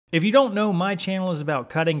If you don't know, my channel is about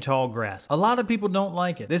cutting tall grass. A lot of people don't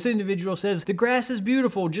like it. This individual says, the grass is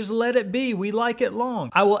beautiful, just let it be, we like it long.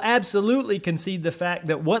 I will absolutely concede the fact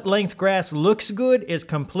that what length grass looks good is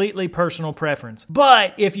completely personal preference.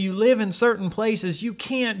 But if you live in certain places, you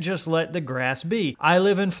can't just let the grass be. I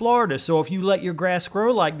live in Florida, so if you let your grass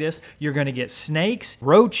grow like this, you're gonna get snakes,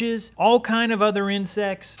 roaches, all kind of other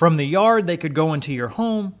insects. From the yard, they could go into your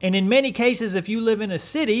home. And in many cases, if you live in a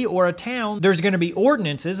city or a town, there's gonna be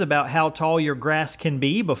ordinances about how tall your grass can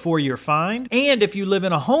be before you're fined. And if you live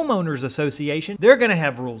in a homeowners association, they're gonna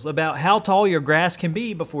have rules about how tall your grass can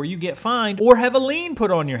be before you get fined or have a lien put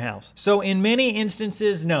on your house. So in many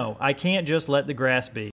instances, no, I can't just let the grass be.